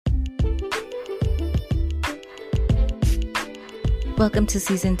Welcome to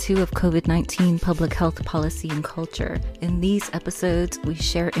Season 2 of COVID-19 Public Health Policy and Culture. In these episodes, we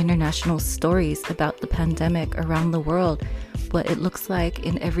share international stories about the pandemic around the world, what it looks like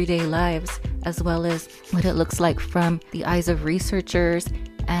in everyday lives, as well as what it looks like from the eyes of researchers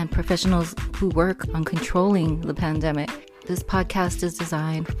and professionals who work on controlling the pandemic. This podcast is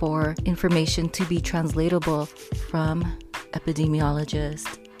designed for information to be translatable from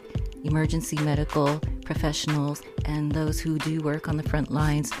epidemiologists, emergency medical professionals, and those who do work on the front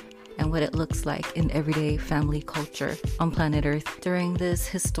lines, and what it looks like in everyday family culture on planet Earth during this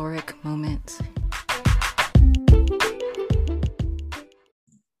historic moment.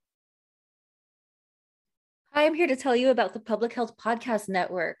 Hi, I'm here to tell you about the Public Health Podcast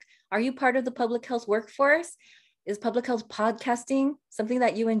Network. Are you part of the public health workforce? Is public health podcasting something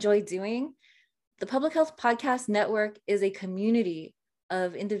that you enjoy doing? The Public Health Podcast Network is a community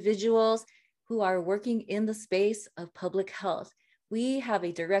of individuals who are working in the space of public health. We have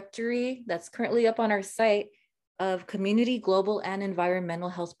a directory that's currently up on our site of community, global, and environmental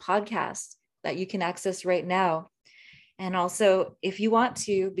health podcasts that you can access right now. And also, if you want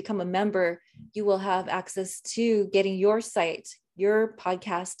to become a member, you will have access to getting your site, your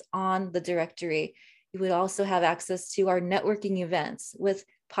podcast on the directory. You would also have access to our networking events with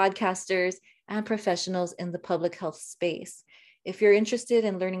podcasters and professionals in the public health space. If you're interested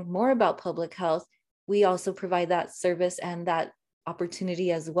in learning more about public health, we also provide that service and that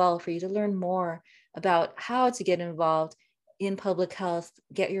opportunity as well for you to learn more about how to get involved in public health,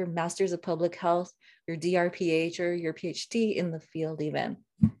 get your Master's of Public Health, your DRPH, or your PhD in the field even.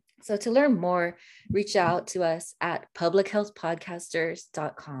 So to learn more, reach out to us at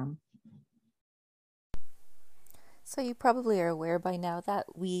publichealthpodcasters.com. So you probably are aware by now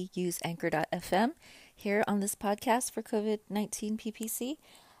that we use Anchor.fm here on this podcast for COVID-19 PPC.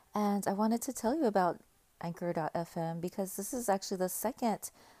 And I wanted to tell you about Anchor.fm because this is actually the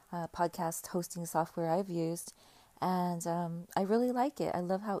second podcast hosting software I've used. And I really like it. I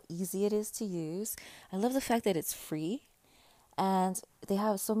love how easy it is to use. I love the fact that it's free. And they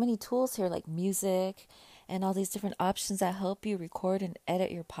have so many tools here like music and all these different options that help you record and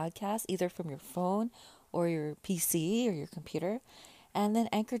edit your podcast either from your phone or your PC or your computer. And then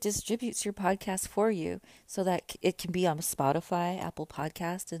Anchor distributes your podcast for you so that it can be on Spotify, Apple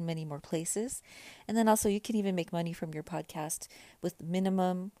Podcast, and many more places. And then also you can even make money from your podcast with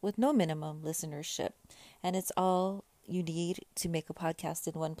no minimum listenership. And it's all you need to make a podcast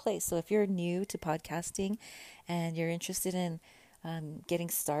in one place. So if you're new to podcasting and you're interested in getting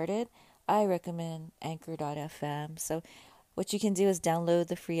started, I recommend Anchor.fm. So what you can do is download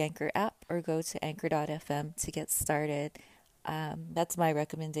the free Anchor app or go to Anchor.fm to get started. That's my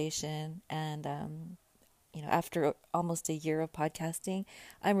recommendation. And, after almost a year of podcasting,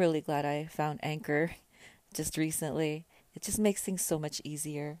 I'm really glad I found Anchor just recently. It just makes things so much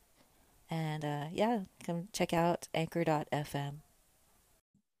easier. And come check out Anchor.fm.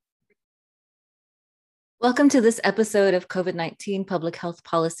 Welcome to this episode of COVID-19 Public Health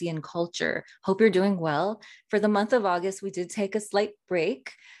Policy and Culture. Hope you're doing well. For the month of August, we did take a slight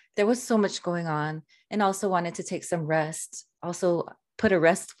break. There was so much going on and also wanted to take some rest. Also put a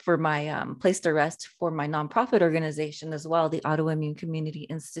rest for my, placed a rest for my nonprofit organization as well, the Autoimmune Community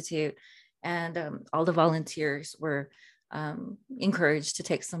Institute. And all the volunteers were encouraged to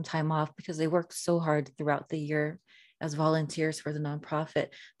take some time off because they worked so hard throughout the year as volunteers for the nonprofit,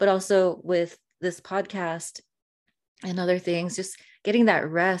 but also with this podcast and other things, just getting that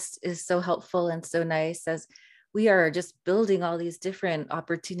rest is so helpful and so nice as we are just building all these different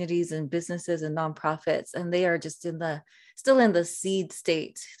opportunities and businesses and nonprofits, and they are just still in the seed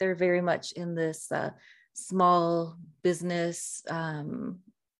state. They're very much in this small business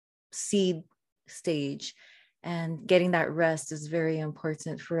seed stage, and getting that rest is very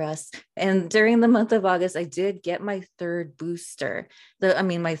important for us. And during the month of August, I did get my third booster,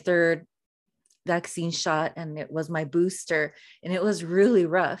 my third vaccine shot, and it was my booster, and it was really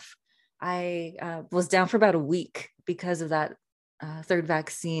rough. I was down for about a week because of that third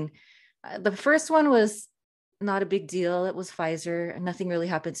vaccine. The first one was not a big deal. It was Pfizer, and nothing really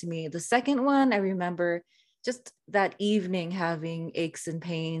happened to me. The second one, I remember just that evening having aches and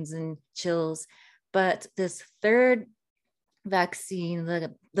pains and chills. But this third vaccine,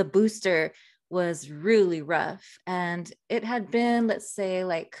 the booster, was really rough. And it had been, let's say,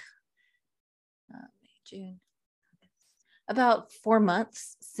 like June, about 4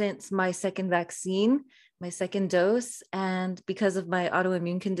 months since my second vaccine, my second dose. And because of my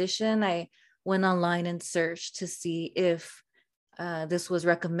autoimmune condition, I went online and searched to see if this was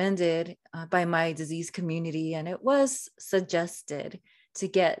recommended by my disease community. And it was suggested to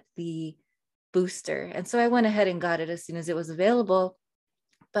get the booster. And so I went ahead and got it as soon as it was available,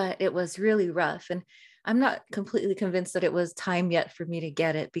 but it was really rough. And I'm not completely convinced that it was time yet for me to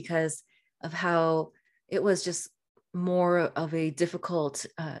get it because of how it was just more of a difficult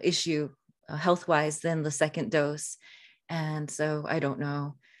issue health-wise than the second dose. And so I don't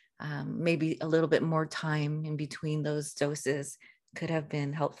know, maybe a little bit more time in between those doses could have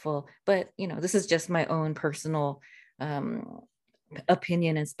been helpful. But, this is just my own personal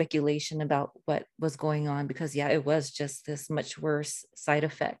opinion and speculation about what was going on, because it was just this much worse side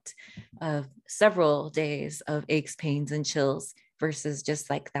effect of several days of aches, pains, and chills versus just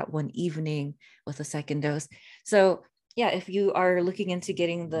like that one evening with a second dose. So if you are looking into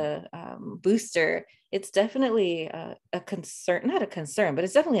getting the booster, it's definitely a concern, not a concern, but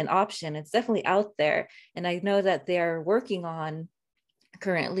it's definitely an option. It's definitely out there. And I know that they are working on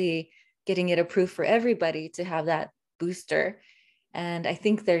currently getting it approved for everybody to have that booster. And I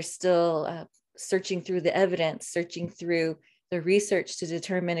think they're still searching through the evidence, searching through the research to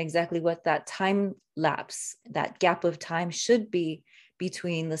determine exactly what that time lapse, that gap of time should be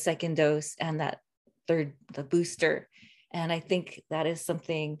between the second dose and that the booster. And I think that is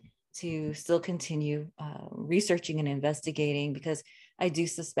something to still continue researching and investigating, because I do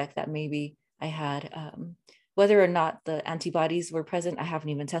suspect that maybe I had, whether or not the antibodies were present, I haven't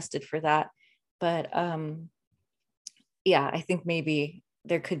even tested for that. But I think maybe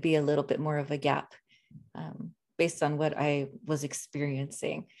there could be a little bit more of a gap based on what I was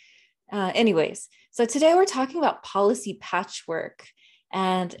experiencing. Anyways, so today we're talking about policy patchwork.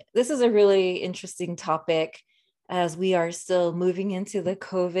 And this is a really interesting topic as we are still moving into the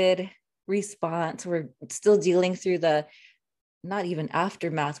COVID response. We're still dealing through the not even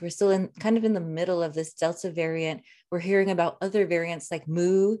aftermath. We're still in the middle of this Delta variant. We're hearing about other variants like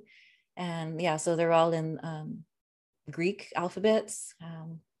Mu. And so they're all in Greek alphabets.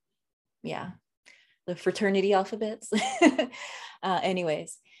 The fraternity alphabets.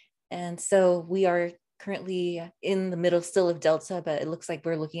 Anyways, and so we are currently in the middle still of Delta, but it looks like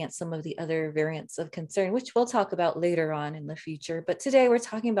we're looking at some of the other variants of concern, which we'll talk about later on in the future. But today we're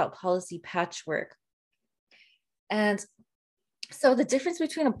talking about policy patchwork. And so the difference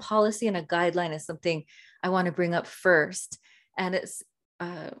between a policy and a guideline is something I want to bring up first. And it's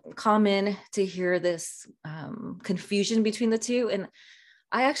common to hear this confusion between the two. And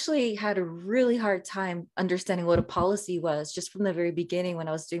I actually had a really hard time understanding what a policy was just from the very beginning when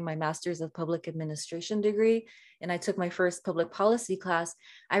I was doing my Master's of Public Administration degree and I took my first public policy class.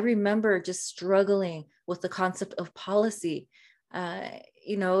 I remember just struggling with the concept of policy.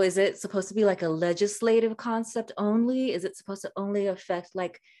 Is it supposed to be like a legislative concept only? Is it supposed to only affect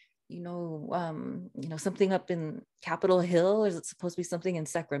something up in Capitol Hill? Or is it supposed to be something in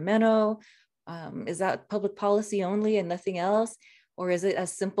Sacramento? Is that public policy only and nothing else? Or is it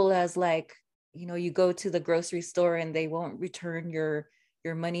as simple as you go to the grocery store and they won't return your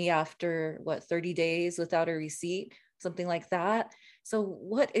money after 30 days without a receipt, something like that? So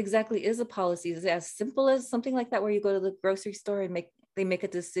what exactly is a policy? Is it as simple as something like that, where you go to the grocery store and they make a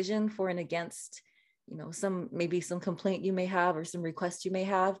decision for and against, some complaint you may have or some request you may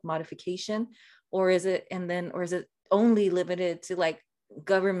have, modification? Or is it only limited to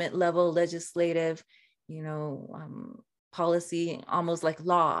government level legislative, policy, almost like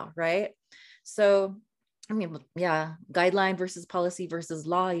law, right? So, guideline versus policy versus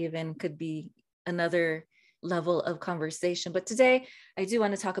law even could be another level of conversation. But today I do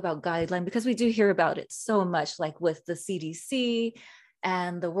want to talk about guideline because we do hear about it so much, like with the CDC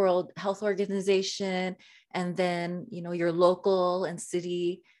and the World Health Organization, and then, your local and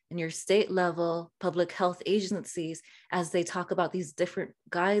city and your state level public health agencies as they talk about these different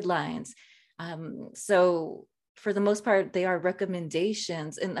guidelines. So for the most part, they are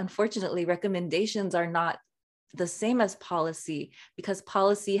recommendations. And unfortunately, recommendations are not the same as policy, because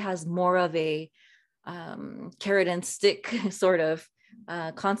policy has more of a carrot and stick sort of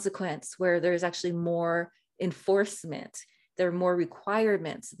consequence, where there's actually more enforcement. There are more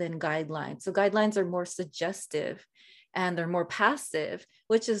requirements than guidelines. So guidelines are more suggestive and they're more passive,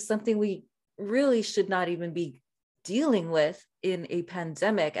 which is something we really should not even be dealing with in a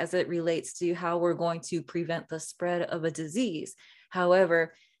pandemic as it relates to how we're going to prevent the spread of a disease.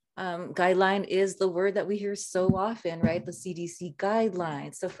 However, guideline is the word that we hear so often, right? The CDC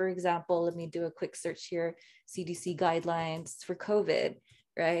guidelines. So for example, let me do a quick search here, CDC guidelines for COVID,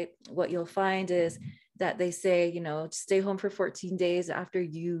 right? What you'll find is that they say, stay home for 14 days after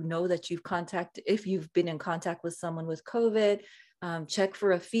that if you've been in contact with someone with COVID, check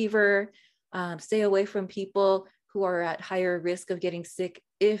for a fever, stay away from people who are at higher risk of getting sick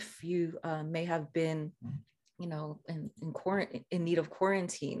if you may have been in need of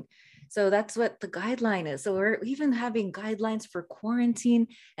quarantine. So that's what the guideline is. So we're even having guidelines for quarantine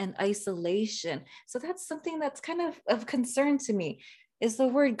and isolation. So that's something that's kind of concern to me. Is the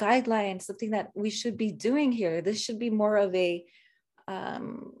word guideline something that we should be doing here? This should be more of a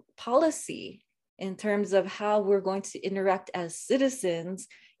policy in terms of how we're going to interact as citizens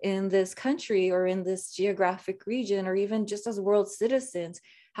in this country or in this geographic region, or even just as world citizens.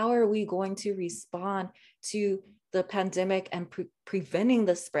 How are we going to respond to the pandemic and preventing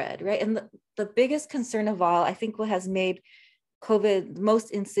the spread, right? And the biggest concern of all, I think what has made COVID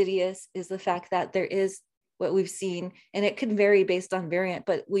most insidious is the fact that there is what we've seen, and it could vary based on variant,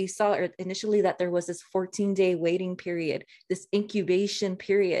 but we saw initially that there was this 14-day waiting period, this incubation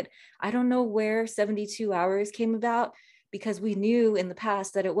period. I don't know where 72 hours came about, because we knew in the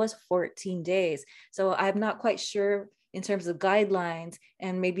past that it was 14 days. So I'm not quite sure in terms of guidelines,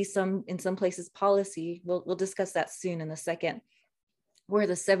 and maybe in some places policy, we'll discuss that soon in a second, where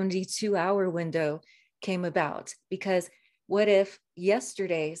the 72-hour window came about. Because what if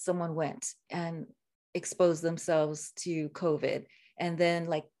yesterday someone went and exposed themselves to COVID, and then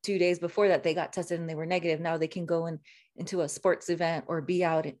like 2 days before that they got tested and they were negative? Now they can go into a sports event or be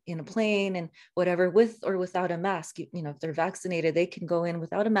out in a plane and whatever, with or without a mask. If they're vaccinated, they can go in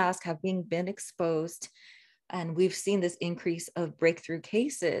without a mask, having been exposed. And we've seen this increase of breakthrough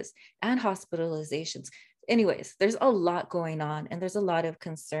cases and hospitalizations. Anyways, there's a lot going on and there's a lot of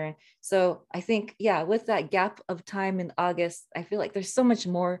concern. So I think, yeah, with that gap of time in August, I feel like there's so much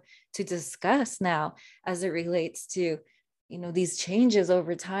more to discuss now as it relates to, these changes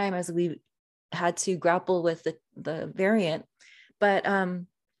over time as we had to grapple with the variant. But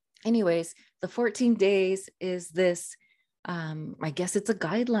anyways, the 14 days is this, I guess it's a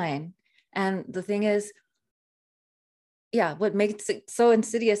guideline. And the thing is, yeah, what makes it so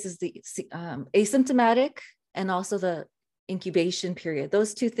insidious is the asymptomatic and also the incubation period.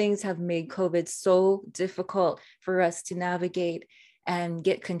 Those two things have made COVID so difficult for us to navigate and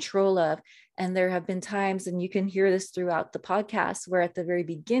get control of. And there have been times, and you can hear this throughout the podcast, where at the very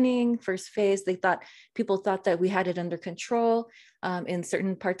beginning, first phase, people thought that we had it under control. In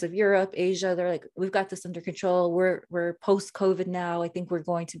certain parts of Europe, Asia, they're like, we've got this under control. We're post-COVID now. I think we're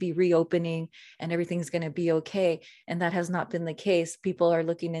going to be reopening and everything's going to be okay. And that has not been the case. People are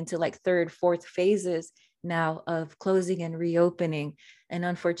looking into like third, fourth phases now of closing and reopening. And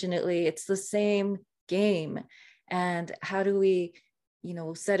unfortunately, it's the same game. And how do we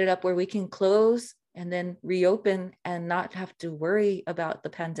set it up where we can close and then reopen and not have to worry about the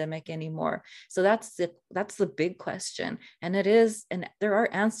pandemic anymore? So that's the big question. And there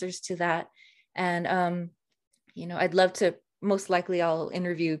are answers to that. And, I'd love to, most likely I'll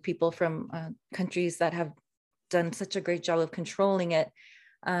interview people from countries that have done such a great job of controlling it.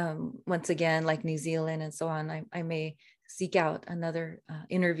 Once again, like New Zealand and so on. I may seek out another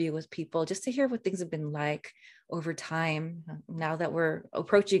interview with people just to hear what things have been like over time, now that we're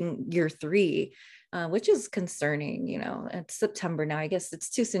approaching year 3, which is concerning. It's September now. I guess it's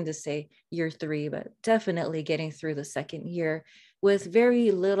too soon to say year 3, but definitely getting through the second year with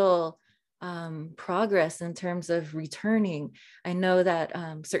very little progress in terms of returning. I know that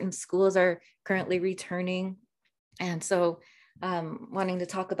certain schools are currently returning, and so wanting to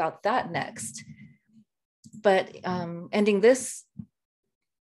talk about that next. But ending this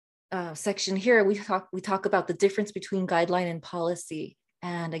section here, we talk about the difference between guideline and policy.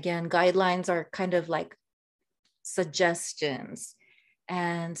 And again, guidelines are kind of like suggestions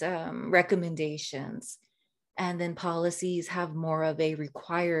and recommendations. And then policies have more of a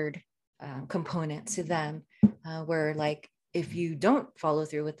required component to them, where like, if you don't follow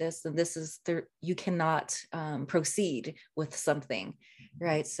through with this, then you cannot proceed with something,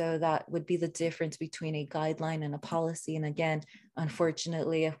 right? So that would be the difference between a guideline and a policy. And again,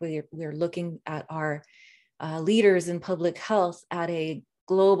 unfortunately, if we're looking at our leaders in public health at a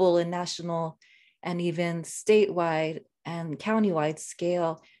global and national and even statewide and countywide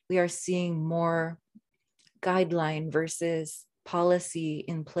scale, we are seeing more guideline versus policy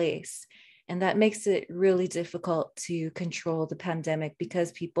in place. And that makes it really difficult to control the pandemic,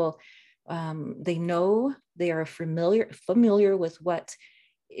 because people, they know, they are familiar with what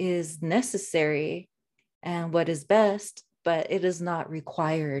is necessary and what is best, but it is not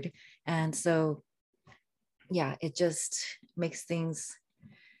required. And so, yeah, it just makes things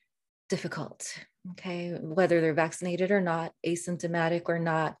difficult, okay? Whether they're vaccinated or not, asymptomatic or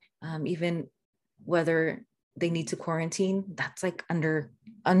not, even whether they need to quarantine, that's like under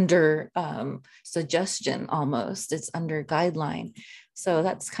suggestion almost. It's under guideline. So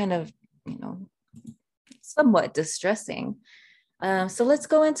that's kind of, somewhat distressing. So let's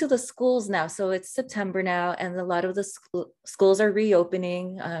go into the schools now. So it's September now, and a lot of the schools are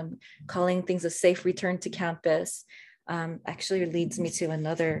reopening, calling things a safe return to campus. Actually leads me to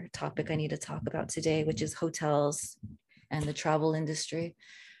another topic I need to talk about today, which is hotels and the travel industry.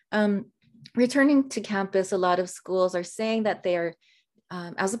 Returning to campus, a lot of schools are saying that they are,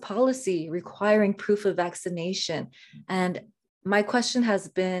 as a policy, requiring proof of vaccination. And my question has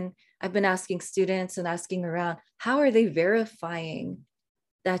been, I've been asking students and asking around, how are they verifying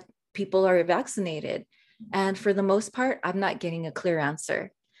that people are vaccinated? And for the most part, I'm not getting a clear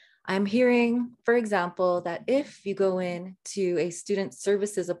answer. I'm hearing, for example, that if you go in to a student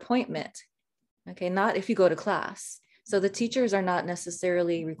services appointment, okay, not if you go to class. So the teachers are not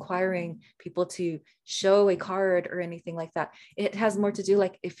necessarily requiring people to show a card or anything like that. It has more to do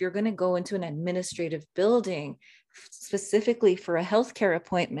like if you're going to go into an administrative building specifically for a healthcare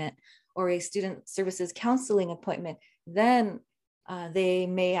appointment or a student services counseling appointment, then they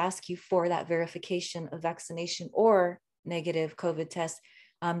may ask you for that verification of vaccination or negative COVID test.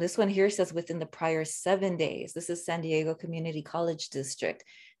 This one here says within the prior 7 days. This is San Diego Community College District.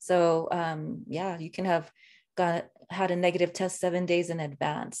 So yeah, you can have had a negative test 7 days in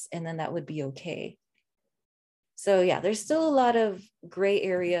advance, and then that would be okay. So yeah, there's still a lot of gray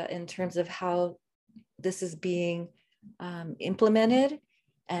area in terms of how this is being implemented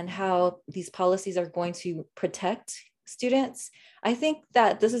and how these policies are going to protect students. I think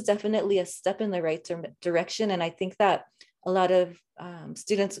that this is definitely a step in the right direction. And I think that a lot of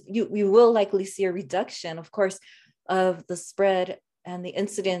students, you will likely see a reduction, of course, of the spread and the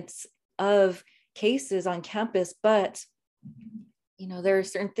incidence of cases on campus. But, you know, there are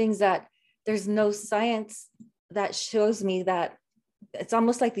certain things that there's no science that shows me that it's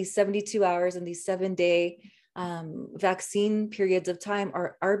almost like these 72 hours and these 7-day vaccine periods of time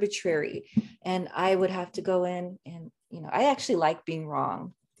are arbitrary. And I would have to go in and, you know, I actually like being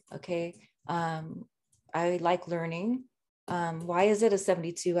wrong. Okay. I like learning. Why is it a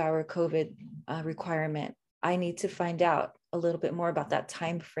 72-hour COVID requirement? I need to find out a little bit more about that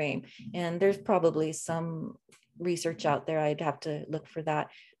time frame. And there's probably some research out there. I'd have to look for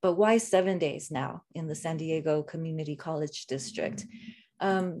that. But why 7 days now in the San Diego Community College District?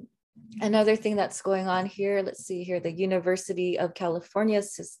 Another thing that's going on here, let's see here, the University of California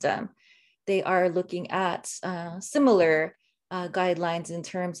system, they are looking at similar guidelines in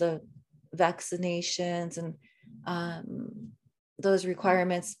terms of vaccinations and those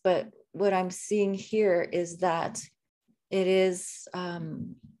requirements. But what I'm seeing here is that it is,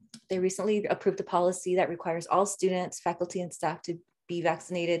 they recently approved a policy that requires all students, faculty, and staff to be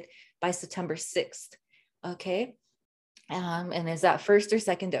vaccinated by September 6th. Okay. And is that first or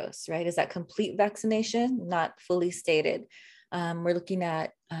second dose, right? Is that complete vaccination? Not fully stated. We're looking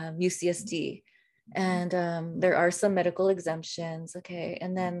at UCSD, and there are some medical exemptions. Okay.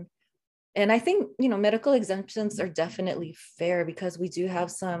 And I think, you know, medical exemptions are definitely fair because we do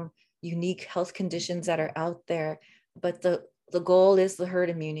have some unique health conditions that are out there, but the goal is the herd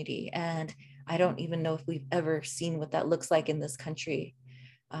immunity. And I don't even know if we've ever seen what that looks like in this country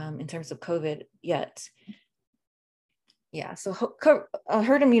in terms of COVID yet. Yeah, so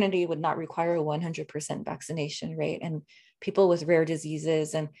herd immunity would not require a 100% vaccination rate, and people with rare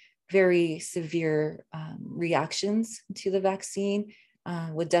diseases and very severe reactions to the vaccine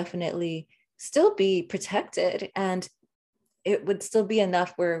would definitely still be protected, and it would still be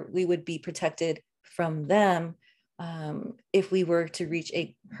enough where we would be protected from them if we were to reach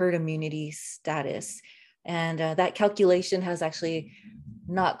a herd immunity status. And that calculation has actually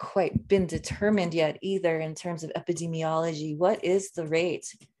not quite been determined yet either in terms of epidemiology. What is the rate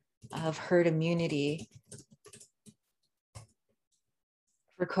of herd immunity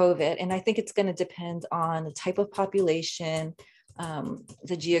for COVID? And I think it's going to depend on the type of population,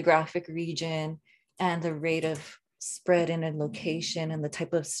 the geographic region, and the rate of spread in a location and the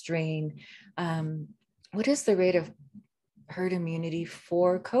type of strain. What is the rate of herd immunity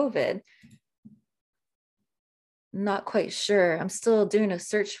for COVID? Not quite sure. I'm still doing a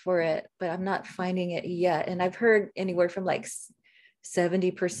search for it, but I'm not finding it yet. And I've heard anywhere from like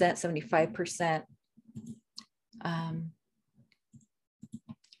 70%, 75%.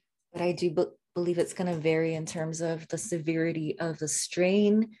 But I do believe it's going to vary in terms of the severity of the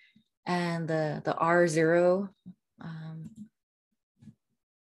strain and the R0.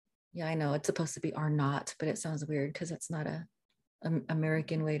 Yeah, I know it's supposed to be R0, but it sounds weird because it's not an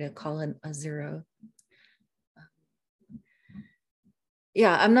American way to call it a zero.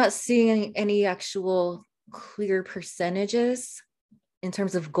 Yeah, I'm not seeing any actual clear percentages in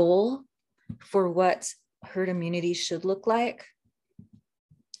terms of goal for what herd immunity should look like.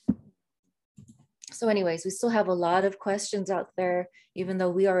 So anyways, we still have a lot of questions out there, even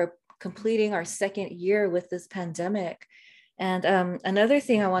though we are completing our second year with this pandemic. And another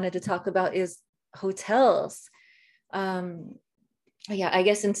thing I wanted to talk about is hotels. Yeah, I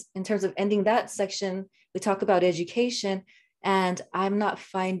guess in terms of ending that section, we talk about education, and I'm not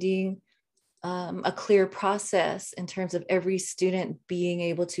finding a clear process in terms of every student being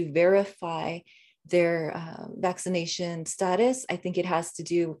able to verify their vaccination status. I think it has to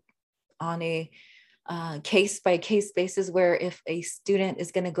do on a case by case basis, where if a student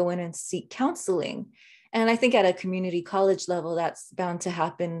is going to go in and seek counseling, and I think at a community college level, that's bound to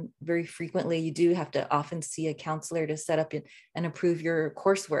happen very frequently. You do have to often see a counselor to set up and approve your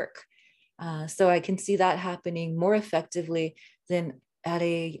coursework. So I can see that happening more effectively than at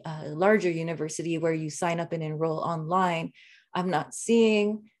a larger university where you sign up and enroll online. I'm not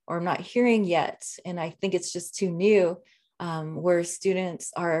seeing, or I'm not hearing yet, and I think it's just too new, where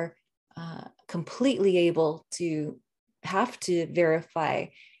students are completely able to have to verify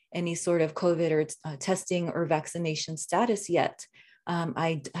any sort of COVID or testing or vaccination status yet.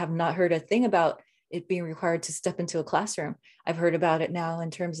 I have not heard a thing about it being required to step into a classroom. I've heard about it now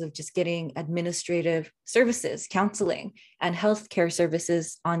in terms of just getting administrative services, counseling, and healthcare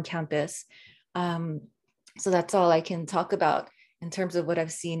services on campus. So that's all I can talk about in terms of what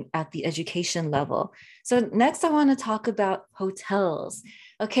I've seen at the education level. So next I want to talk about hotels.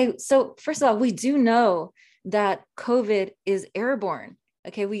 Okay, so first of all, we do know that COVID is airborne.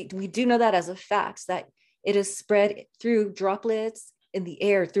 Okay, we do know that as a fact, that it is spread through droplets in the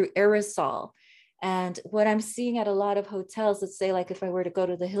air, through aerosol. And what I'm seeing at a lot of hotels, let's say like if I were to go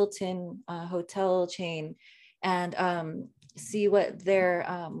to the Hilton hotel chain and see what their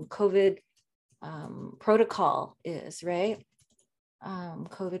COVID protocol is, right?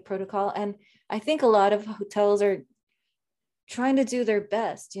 COVID protocol. And I think a lot of hotels are trying to do their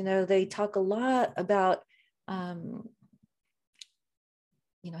best. You know, they talk a lot about, you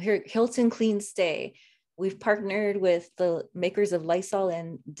know, here, Hilton Clean Stay. We've partnered with the makers of Lysol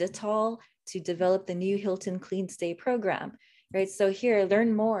and Dettol to develop the new Hilton Clean Stay program, right? So here,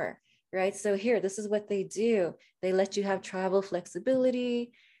 learn more, right? So here, this is what they do. They let you have travel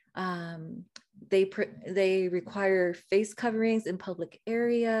flexibility. They require face coverings in public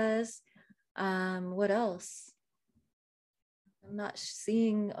areas. What else? I'm not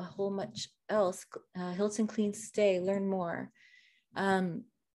seeing a whole much else. Hilton Clean Stay, learn more.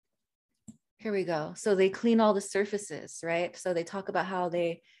 Here we go. So they clean all the surfaces, right? So they talk about how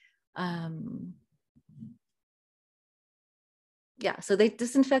they, yeah, so they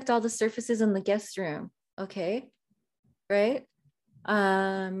disinfect all the surfaces in the guest room, okay, right?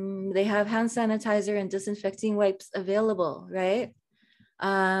 They have hand sanitizer and disinfecting wipes available, right?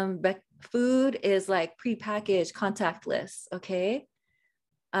 But food is like prepackaged, contactless, okay?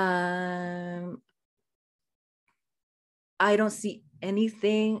 I don't see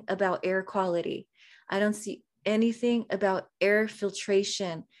anything about air quality. I don't see anything about air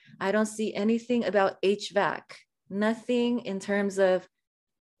filtration. I don't see anything about HVAC. Nothing in terms of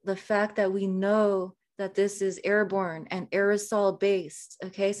the fact that we know that this is airborne and aerosol based.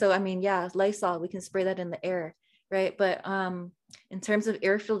 Okay, so I mean, yeah, Lysol, we can spray that in the air, right? But in terms of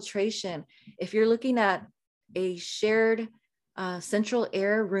air filtration, if you're looking at a shared central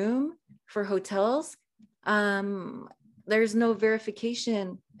air room for hotels, there's no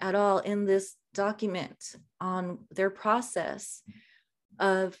verification at all in this document on their process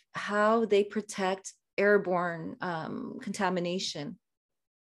of how they protect airborne contamination.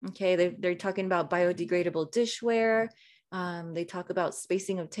 Okay, they're talking about biodegradable dishware. They talk about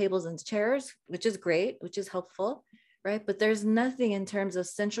spacing of tables and chairs, which is great, which is helpful, right? But there's nothing in terms of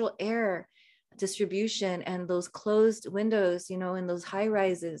central air distribution and those closed windows, you know, in those high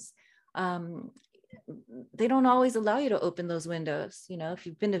rises. They don't always allow you to open those windows. You know, if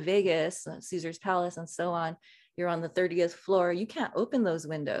you've been to Vegas, Caesar's Palace and so on, you're on the 30th floor, you can't open those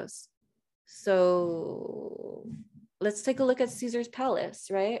windows. So let's take a look at Caesar's Palace,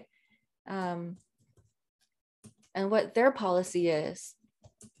 right? And what their policy is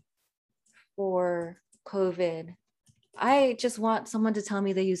for COVID. I just want someone to tell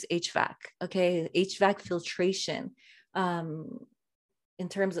me they use HVAC, okay? HVAC filtration. In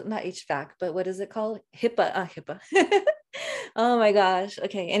terms of not HVAC, but what is it called? HIPAA, HIPAA. Oh my gosh.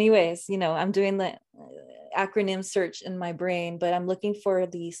 Okay. Anyways, you know, I'm doing the acronym search in my brain, but I'm looking for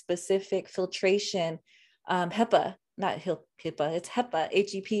the specific filtration, HEPA, not HIPAA, it's HEPA,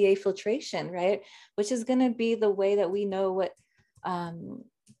 HEPA filtration, right? Which is going to be the way that we know what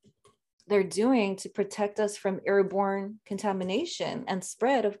they're doing to protect us from airborne contamination and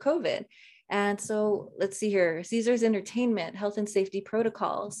spread of COVID. And so let's see here, Caesars Entertainment, health and safety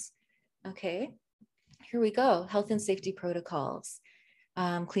protocols. Okay. here we go. Health and safety protocols,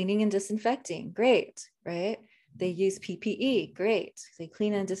 cleaning and disinfecting, great, right? They use PPE, great. They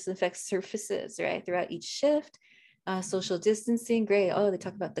clean and disinfect surfaces, right, throughout each shift. Social distancing, great. Oh, they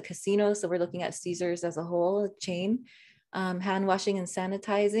talk about the casino. So we're looking at Caesars as a whole chain. Hand washing and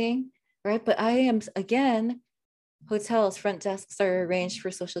sanitizing, right? But I am, again, hotels, front desks are arranged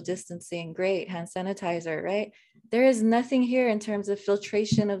for social distancing, great. Hand sanitizer, right? There is nothing here in terms of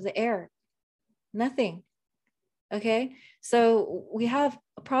filtration of the air, nothing. Okay, so we have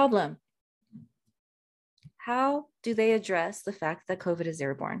a problem. How do they address the fact that COVID is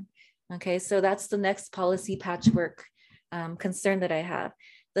airborne? Okay, so that's the next policy patchwork concern that I have.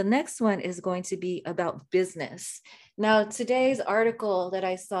 The next one is going to be about business. Now, today's article that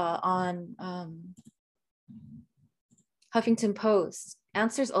I saw on Huffington Post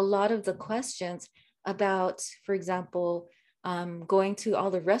answers a lot of the questions about, for example, going to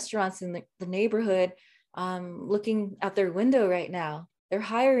all the restaurants in the neighborhood, looking at their window right now. They're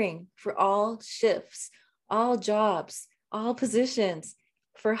hiring for all shifts, all jobs, all positions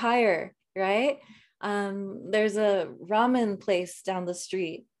for hire, right? There's a ramen place down the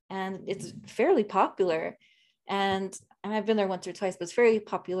street and it's fairly popular. And I've been there once or twice, but it's very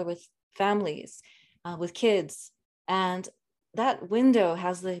popular with families, with kids. And that window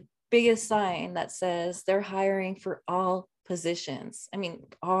has the biggest sign that says they're hiring for all positions. I mean,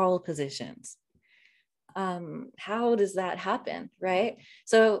 all positions. How does that happen, right?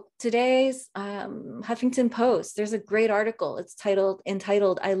 So today's Huffington Post, there's a great article. It's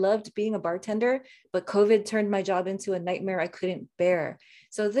entitled, "I loved being a bartender, but COVID turned my job into a nightmare I couldn't bear."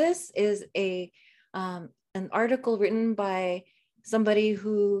 So this is an article written by somebody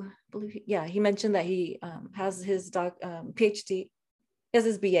who, he mentioned that he has his PhD, he has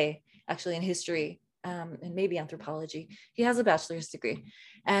his BA actually in history and maybe anthropology. He has a bachelor's degree,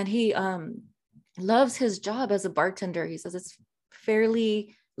 and he loves his job as a bartender. He says it's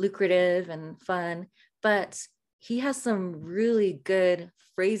fairly lucrative and fun, but he has some really good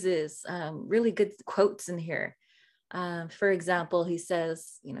phrases, really good quotes in here. For example, he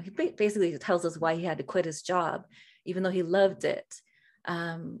says, he basically tells us why he had to quit his job, even though he loved it.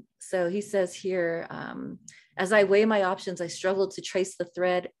 So he says here, "As I weigh my options, I struggled to trace the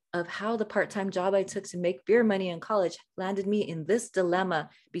thread of how the part-time job I took to make beer money in college landed me in this dilemma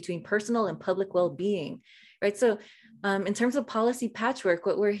between personal and public well-being," right? So in terms of policy patchwork,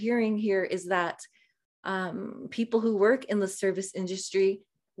 what we're hearing here is that people who work in the service industry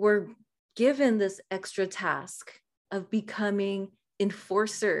were given this extra task of becoming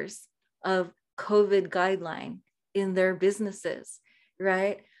enforcers of COVID guideline in their businesses,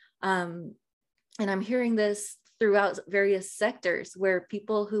 right? And I'm hearing this throughout various sectors where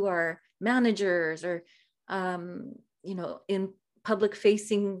people who are managers or, in public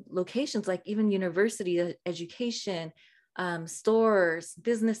facing locations, like even university education, stores,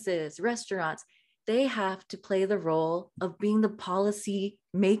 businesses, restaurants, they have to play the role of being the policy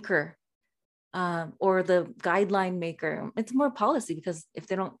maker or the guideline maker. It's more policy because if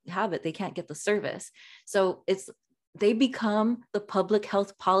they don't have it, they can't get the service. So they become the public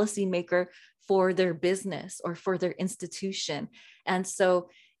health policy maker for their business or for their institution. And so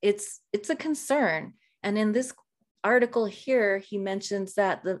it's a concern. And in this article here, he mentions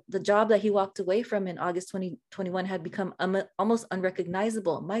that the job that he walked away from in August 2021 had become almost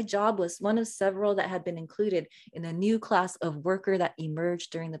unrecognizable. "My job was one of several that had been included in a new class of worker that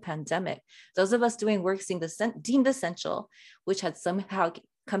emerged during the pandemic. Those of us doing work deemed essential, which had somehow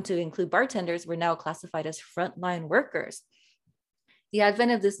come to include bartenders, were now classified as frontline workers. The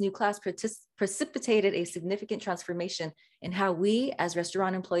advent of this new class precipitated a significant transformation in how we as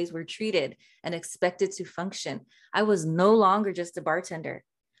restaurant employees were treated and expected to function. I was no longer just a bartender.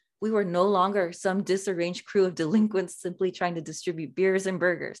 We were no longer some disarranged crew of delinquents simply trying to distribute beers and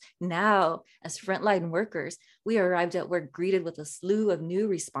burgers. Now, as frontline workers, we arrived at work greeted with a slew of new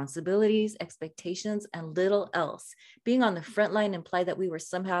responsibilities, expectations, and little else. Being on the front line implied that we were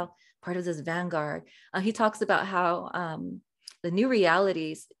somehow part of this vanguard." He talks about how the new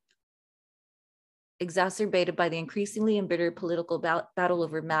realities exacerbated by the increasingly embittered political battle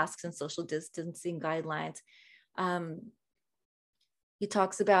over masks and social distancing guidelines. He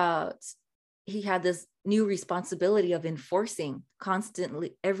talks about he had this new responsibility of enforcing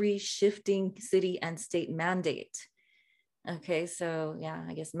constantly every shifting city and state mandate. Okay, so yeah,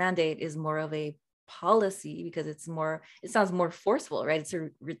 I guess mandate is more of a policy because it sounds more forceful, right?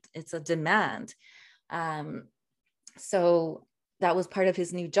 It's a demand. So that was part of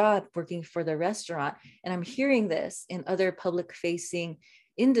his new job, working for the restaurant. And I'm hearing this in other public facing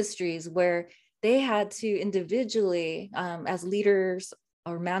industries where they had to individually, as leaders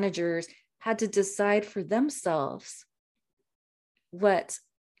or managers, had to decide for themselves what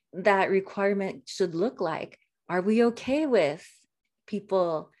that requirement should look like. Are we okay with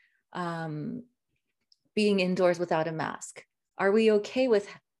people being indoors without a mask? Are we okay with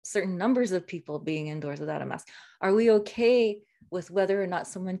certain numbers of people being indoors without a mask? Are we okay with whether or not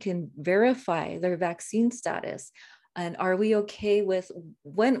someone can verify their vaccine status? And are we okay with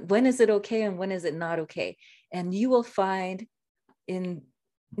when is it okay and when is it not okay? And you will find in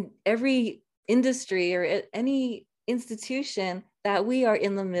every industry or any institution that we are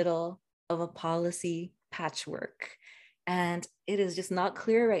in the middle of a policy patchwork. And it is just not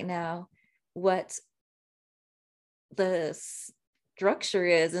clear right now what the structure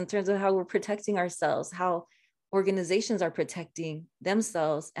is in terms of how we're protecting ourselves, how organizations are protecting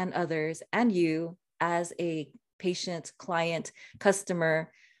themselves and others, and you as a patient, client,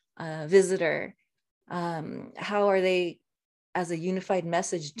 customer, visitor. How are they, as a unified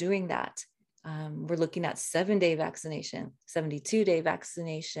message, doing that? We're looking at 7-day vaccination, 72-day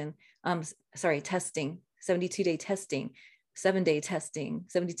vaccination, testing, 72-day testing, 7-day testing,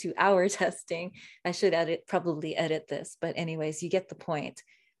 72-hour testing. I should probably edit this, but anyways, you get the point.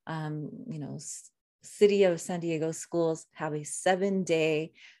 City of San Diego schools have a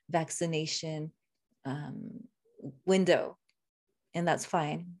 7-day vaccination window, and that's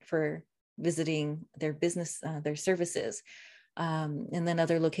fine for visiting their business, their services. And then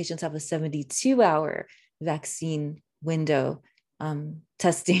other locations have a 72-hour vaccine window,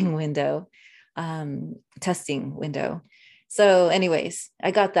 testing window. So anyways,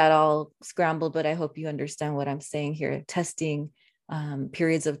 I got that all scrambled, but I hope you understand what I'm saying here. Testing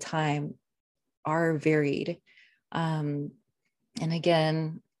periods of time are varied. And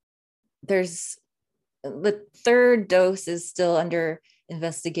again, there's the third dose is still under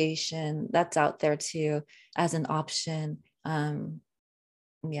investigation. That's out there too as an option.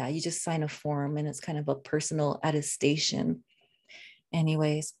 You just sign a form and it's kind of a personal attestation.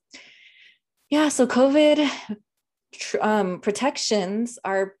 Anyways, so COVID protections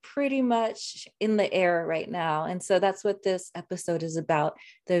are pretty much in the air right now. And so that's what this episode is about,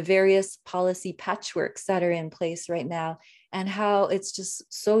 the various policy patchworks that are in place right now and how it's just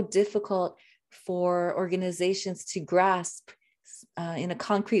so difficult for organizations to grasp in a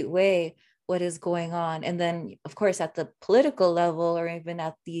concrete way what is going on. And then, of course, at the political level or even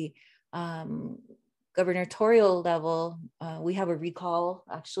at the gubernatorial level, we have a recall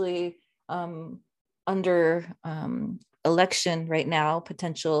actually under election right now,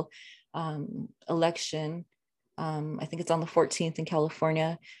 potential election. I think it's on the 14th in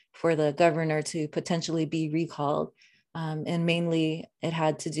California for the governor to potentially be recalled. And mainly it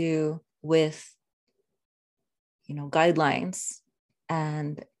had to do with, guidelines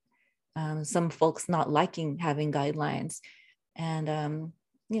and some folks not liking having guidelines. And,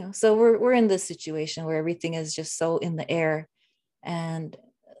 so we're in this situation where everything is just so in the air. And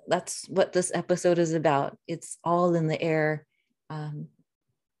that's what this episode is about. It's all in the air in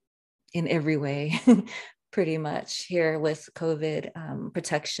every way, pretty much here with COVID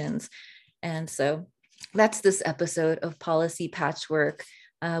protections. And so that's this episode of Policy Patchwork.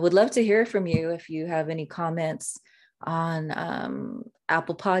 Would love to hear from you if you have any comments on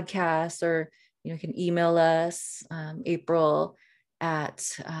Apple Podcasts, or you can email us, April at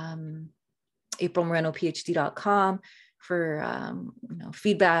aprilmorenophd.com for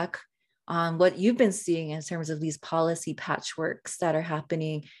feedback on what you've been seeing in terms of these policy patchworks that are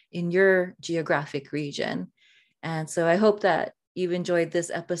happening in your geographic region. And so I hope that you've enjoyed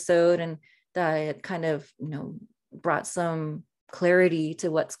this episode and that it kind of brought some clarity to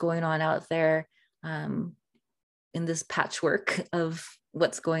what's going on out there in this patchwork of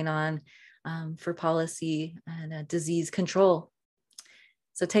what's going on for policy and disease control.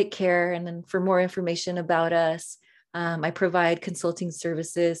 So take care. And then for more information about us, I provide consulting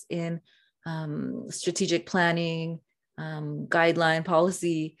services in strategic planning, guideline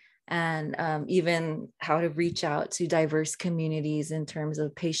policy, and even how to reach out to diverse communities in terms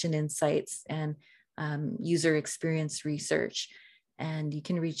of patient insights and user experience research. And you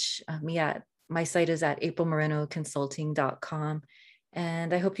can reach me at, my site is at aprilmorenoconsulting.com.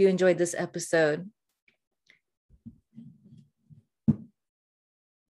 And I hope you enjoyed this episode.